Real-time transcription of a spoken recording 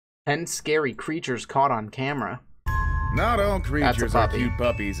10 scary creatures caught on camera. Not all creatures are cute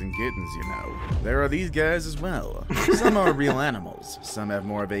puppies and kittens, you know. There are these guys as well. Some are real animals. Some have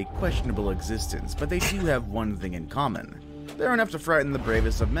more of a questionable existence, but they do have one thing in common. They're enough to frighten the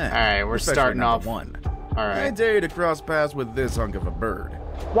bravest of men. Alright, we're starting off. One. Alright. I dare you to cross paths with this hunk of a bird.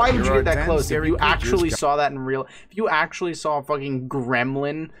 Why would you get that close? If you actually saw that in real... If you actually saw a fucking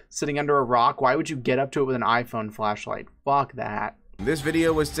gremlin sitting under a rock, why would you get up to it with an iPhone flashlight? Fuck that. This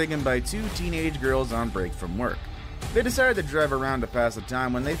video was taken by two teenage girls on break from work. They decided to drive around to pass the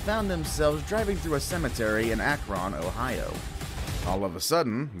time when they found themselves driving through a cemetery in Akron, Ohio. All of a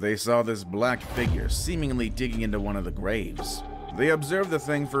sudden, they saw this black figure seemingly digging into one of the graves. They observed the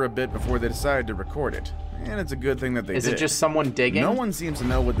thing for a bit before they decided to record it, and it's a good thing that they did. Is it just someone digging? No one seems to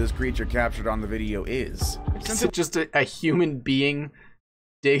know what this creature captured on the video is. Is it just a human being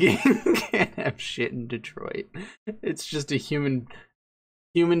digging? Can't have shit in Detroit. It's just a human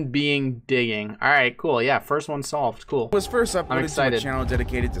being digging. All right, cool. Yeah, first one solved. Cool. It was first uploaded to a channel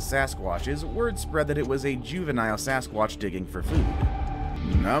dedicated to Sasquatches. Word spread that it was a juvenile Sasquatch digging for food.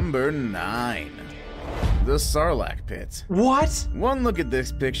 Number 9. The Sarlacc Pit. What? One look at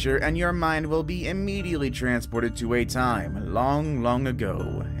this picture and your mind will be immediately transported to a time long, long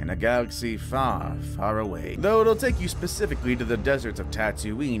ago in a galaxy far, far away. Though it'll take you specifically to the deserts of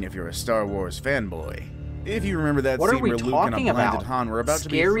Tatooine if you're a Star Wars fanboy. If you remember that scene where Luke and a blinded Han were about to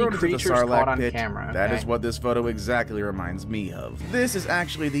be thrown into the Sarlacc Pit, that is what this photo exactly reminds me of. This is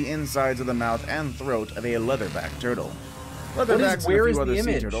actually the insides of the mouth and throat of a leatherback turtle. Leatherbacks and a few other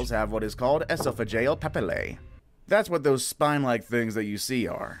sea turtles have what is called esophageal papillae. That's what those spine-like things that you see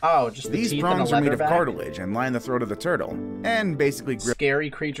are. Oh, just the These prongs are made of cartilage and line the throat of the turtle, and basically grip.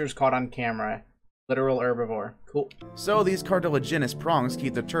 Scary creatures caught on camera. Literal herbivore. Cool. So these cartilaginous prongs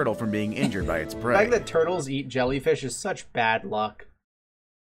keep the turtle from being injured by its prey. The fact that turtles eat jellyfish is such bad luck.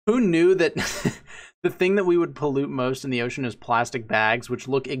 Who knew that the thing that we would pollute most in the ocean is plastic bags, which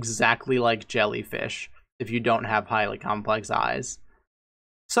look exactly like jellyfish if you don't have highly complex eyes?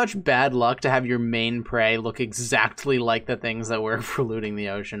 Such bad luck to have your main prey look exactly like the things that we're polluting the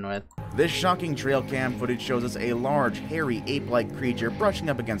ocean with. This shocking trail cam footage shows us a large, hairy, ape-like creature brushing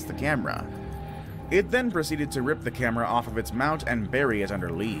up against the camera. It then proceeded to rip the camera off of its mount and bury it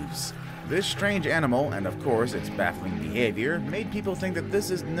under leaves. This strange animal, and of course its baffling behavior, made people think that this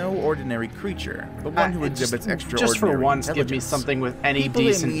is no ordinary creature, but one who exhibits extraordinary Just for once, give me something with any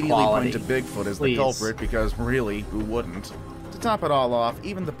decent People quality. immediately point to Bigfoot as the culprit because, really, who wouldn't? To top it all off,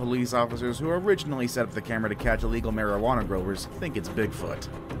 even the police officers who originally set up the camera to catch illegal marijuana growers think it's Bigfoot.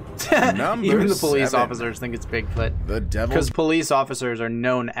 Even the police officers think it's Bigfoot. The devil. Because police officers are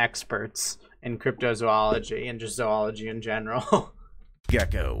known experts in cryptozoology and just zoology in general.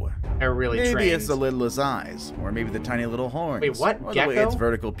 Gekko. They're really trained. Maybe it's the lidless eyes, or maybe the tiny little horns. Wait, what? Or Gekko? the way its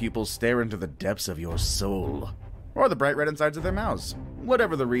vertical pupils stare into the depths of your soul. Or the bright red insides of their mouths.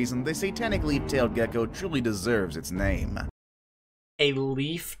 Whatever the reason, the satanic leaf-tailed gecko truly deserves its name. A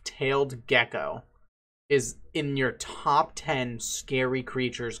leaf-tailed gecko is in your top 10 scary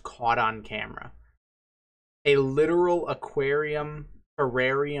creatures caught on camera. A literal aquarium,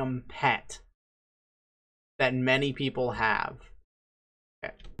 terrarium pet that many people have.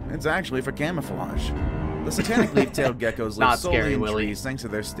 Okay. It's actually for camouflage. The satanic leaf-tailed geckos live solely in trees thanks to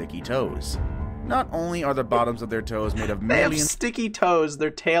their sticky toes. Not only are the bottoms of their toes made of They have sticky toes, their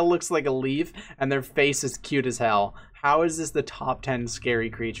tail looks like a leaf, and their face is cute as hell. How is this the top 10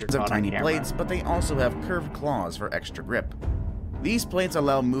 scary creature caught on camera? Tiny plates, but they also have curved claws for extra grip. These plates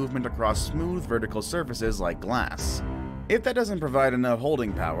allow movement across smooth vertical surfaces like glass. If that doesn't provide enough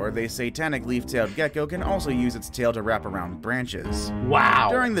holding power, the satanic leaf-tailed gecko can also use its tail to wrap around branches. Wow!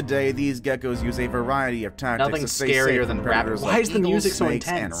 During the day, these geckos use a variety of tactics Nothing to stay safe from predators like eagles, snakes,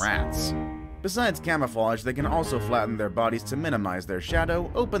 and rats. Besides camouflage, they can also flatten their bodies to minimize their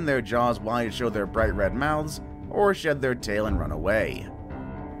shadow, open their jaws wide to show their bright red mouths, or shed their tail and run away.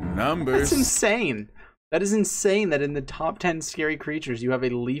 That's insane. That is insane that in the top 10 scary creatures you have a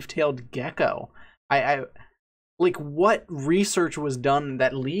leaf-tailed gecko. Like, what research was done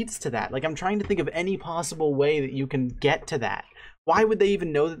that leads to that? Like, I'm trying to think of any possible way that you can get to that. Why would they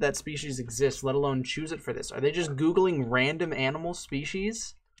even know that that species exists, let alone choose it for this? Are they just Googling random animal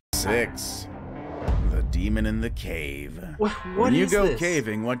species? 6. The demon in the cave. When you go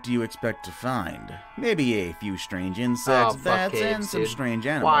caving, what do you expect to find? Maybe a few strange insects, bats, and some strange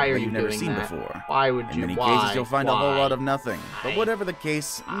animals that you've never seen before. Why would you? In many cases, you'll find a whole lot of nothing. But whatever the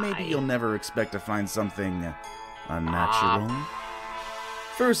case, maybe you'll never expect to find something unnatural.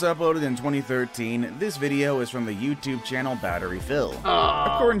 First uploaded in 2013, this video is from the YouTube channel Battery Fill.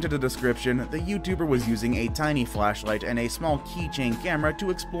 According to the description, the YouTuber was using a tiny flashlight and a small keychain camera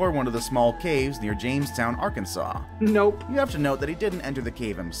to explore one of the small caves near Jamestown, Arkansas. Nope. You have to note that he didn't enter the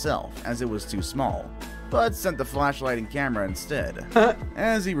cave himself, as it was too small, but sent the flashlight and camera instead.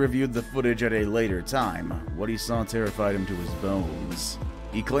 As he reviewed the footage at a later time, what he saw terrified him to his bones.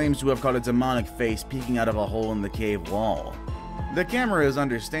 He claims to have caught a demonic face peeking out of a hole in the cave wall. The camera is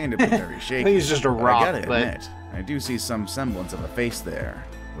understandably very shaky. I think it's just a rock, I gotta admit, I do see some semblance of a face there,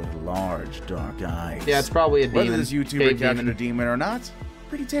 with large, dark eyes. Yeah, it's probably a demon. Whether this YouTuber captured a demon or not,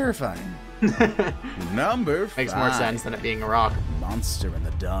 pretty terrifying. Number 5. Makes more sense than it being a rock. Monster in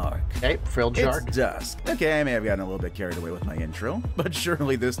the dark. Okay, frilled shark. It's dusk. Okay, I may have gotten a little bit carried away with my intro, but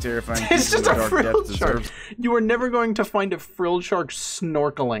surely this terrifying It's creature just in a the dark frilled depths shark. deserves... You are never going to find a frilled shark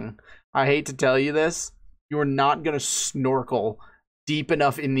snorkeling. I hate to tell you this. You are not going to snorkel deep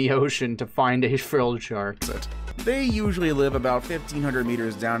enough in the ocean to find a frilled shark. They usually live about 1,500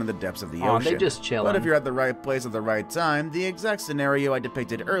 meters down in the depths of the ocean. They just chilling. But if you're at the right place at the right time, the exact scenario I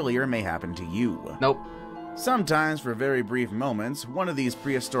depicted earlier may happen to you. Nope. Sometimes, for very brief moments, one of these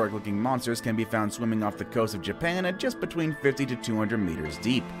prehistoric-looking monsters can be found swimming off the coast of Japan at just between 50 to 200 meters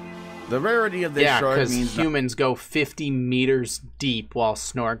deep. The rarity of this shark means because humans go 50 meters deep while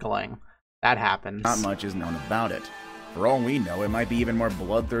snorkeling. That happens. Not much is known about it. For all we know, it might be even more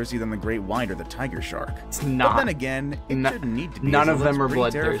bloodthirsty than the great white or the tiger shark. It's not. But then again, it shouldn't need to be. None of them are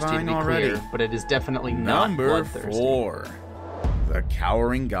bloodthirsty, to be clear, but it is definitely not bloodthirsty. Number 4. The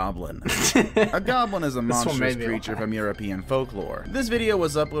cowering goblin. A goblin is a monstrous creature from European folklore. This video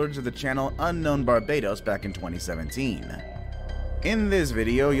was uploaded to the channel Unknown Barbados back in 2017. In this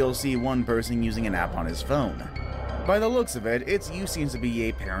video, you'll see one person using an app on his phone. By the looks of it, its use seems to be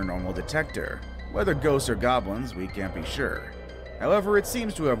a paranormal detector. Whether ghosts or goblins, we can't be sure. However, it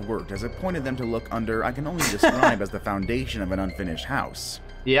seems to have worked, as it pointed them to look under I can only describe as the foundation of an unfinished house.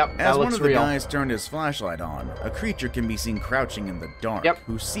 Yep, As one of the guys turned his flashlight on, a creature can be seen crouching in the dark,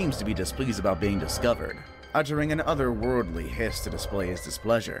 who seems to be displeased about being discovered, uttering an otherworldly hiss to display his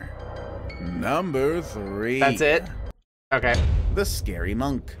displeasure. Number 3. That's it? Okay. The scary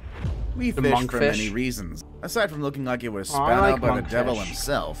monk. We fish monkfish? for many reasons. Aside from looking like it was spat out by the devil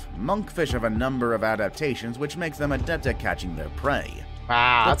himself, monkfish have a number of adaptations which makes them adept at catching their prey.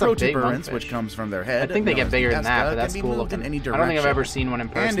 Wow, that's a big monkfish. Which comes from their head, I think they get bigger than that, but that's cool looking. I don't think I've ever seen one in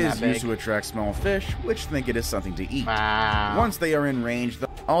person that big. And is used to attract small fish, which think it is something to eat. Wow. Once they are in range,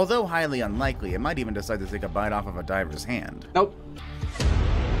 although highly unlikely, it might even decide to take a bite off of a diver's hand. Nope.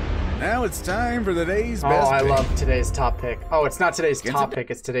 Now it's time for today's best pick. I love today's top pick. Oh, it's not today's top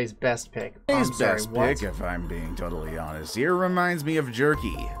pick, it's today's best pick. Today's best pick, if I'm being totally honest here, reminds me of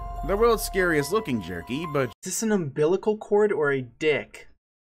jerky. The world's scariest looking jerky, but... Is this an umbilical cord or a dick?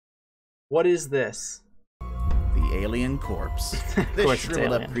 What is this? The alien corpse. This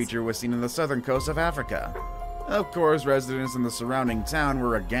shriveled up creature was seen on the southern coast of Africa. Of course, residents in the surrounding town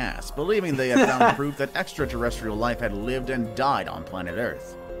were aghast, believing they had found proof that extraterrestrial life had lived and died on planet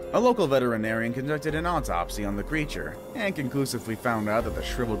Earth. A local veterinarian conducted an autopsy on the creature, and conclusively found out that the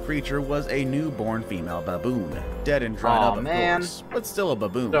shriveled creature was a newborn female baboon. Dead and dried up, of course, but still a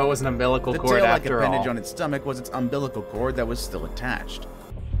baboon. So it was an umbilical cord after all. The tail-like appendage on its stomach was its umbilical cord that was still attached.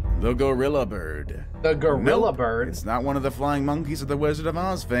 The gorilla bird. The gorilla bird? It's not one of the flying monkeys of the Wizard of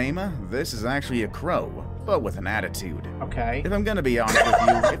Oz fame. This is actually a crow, but with an attitude. Okay. If I'm gonna be honest with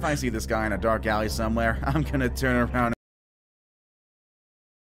you, if I see this guy in a dark alley somewhere, I'm gonna turn around.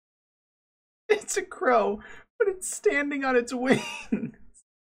 It's a crow, but it's standing on its wings.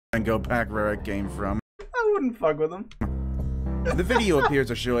 And go back where it came from. I wouldn't fuck with him. The video appears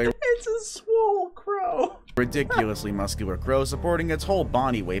to show a It's a swole crow. Ridiculously muscular crow supporting its whole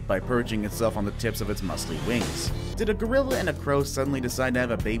body weight by perching itself on the tips of its muscly wings. Did a gorilla and a crow suddenly decide to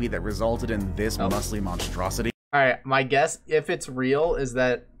have a baby that resulted in this muscly monstrosity? Alright, my guess, if it's real, is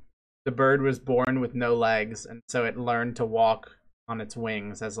that the bird was born with no legs, and so it learned to walk on its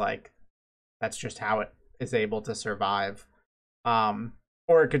wings as, like, that's just how it is able to survive.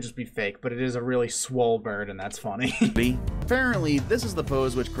 Or it could just be fake, but it is a really swole bird, and that's funny. Apparently, this is the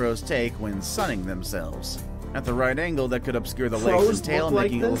pose which crows take when sunning themselves. At the right angle, that could obscure the legs and tail,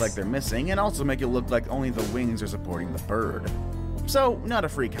 making it look like they're missing, and also make it look like only the wings are supporting the bird. So, not a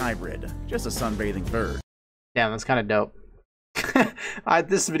freak hybrid, just a sunbathing bird. Damn, that's kind of dope.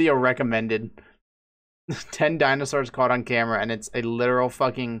 This video recommended 10 dinosaurs caught on camera, and it's a literal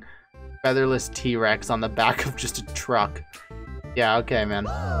fucking featherless T-Rex on the back of just a truck. Yeah, okay, man.